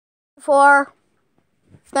4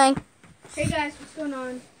 thing. Hey guys, what's going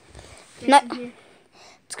on?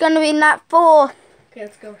 It's gonna be night 4. Okay,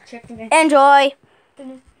 let's go. Check the van. Enjoy.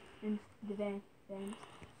 In the van.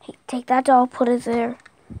 Hey, take that doll, put it there.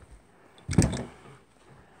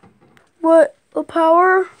 What? The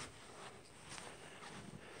power?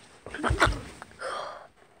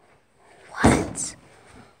 What?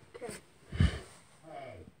 Okay.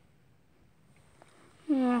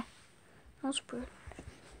 Yeah, that's weird.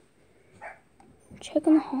 Check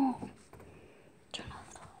in the hall. Turn off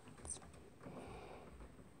the lights.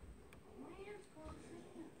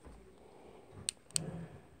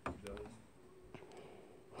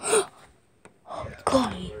 Oh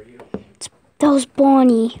God, that was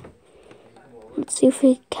Bonnie. Let's see if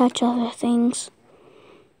we can catch other things.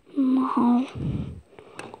 No.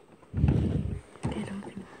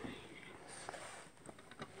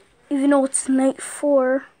 Even though it's night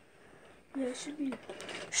 4. Yeah, it should be.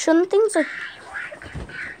 Shouldn't things like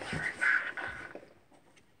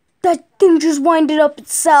that thing just winded up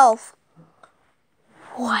itself?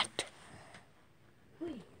 What?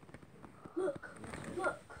 Wait. Look.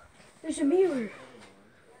 There's a mirror.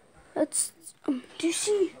 That's Do you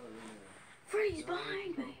see? Freddy's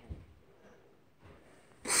behind me.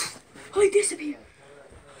 Oh, he disappeared.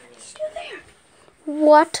 He's still there.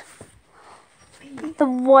 what? The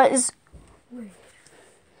what is? Wait.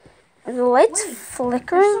 Are the lights Wait,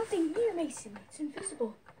 flickering? There's something here, Mason. It's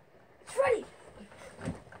invisible. Freddy.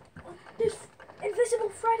 Oh, there's invisible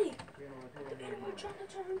Freddy. The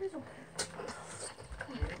animatronics are invisible.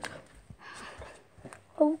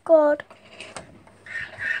 Oh God.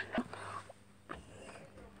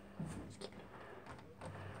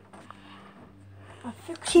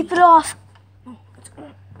 Keep it off. Oh, it's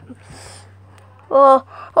good. Oh.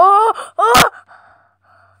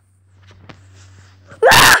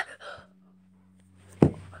 Ah!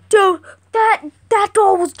 Dude, that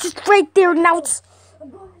doll was just right there. Now it's I'm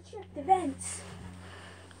going to check the vents.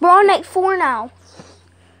 we're on night 4 now.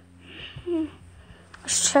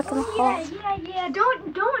 Let's check in the hall. Yeah.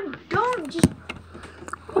 Don't just.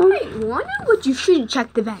 Wait, why not? Would you should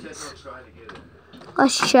check the vents?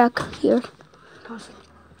 Let's check here.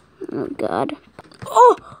 Oh God.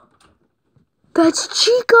 Oh, that's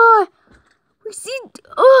Chica. We see.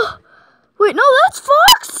 Oh, wait, no, that's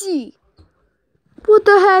Foxy. What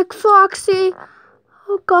the heck, Foxy?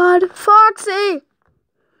 Oh God, Foxy.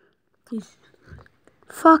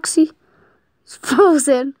 Foxy. It's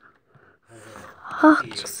frozen.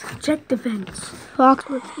 Check the vents.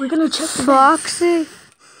 Foxy. We're gonna check the Foxy.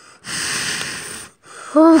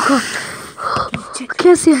 Oh God. vents. I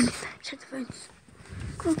can't see anything. Check the vents.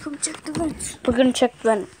 Come check the vents. We're gonna check the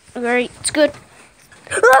vent. Alright, it's good.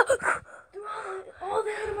 All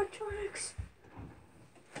the animatronics.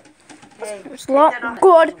 It's locked.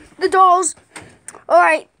 Good. The dolls.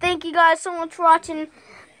 Alright, thank you guys so much for watching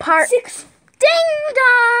part 6. Ding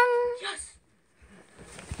dong! Yes.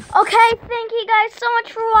 Okay, thank you guys so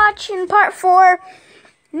much for watching part 4.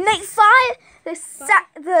 Night 5.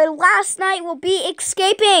 The last night will be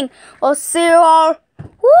escaping. We'll see you all.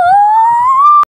 Woo!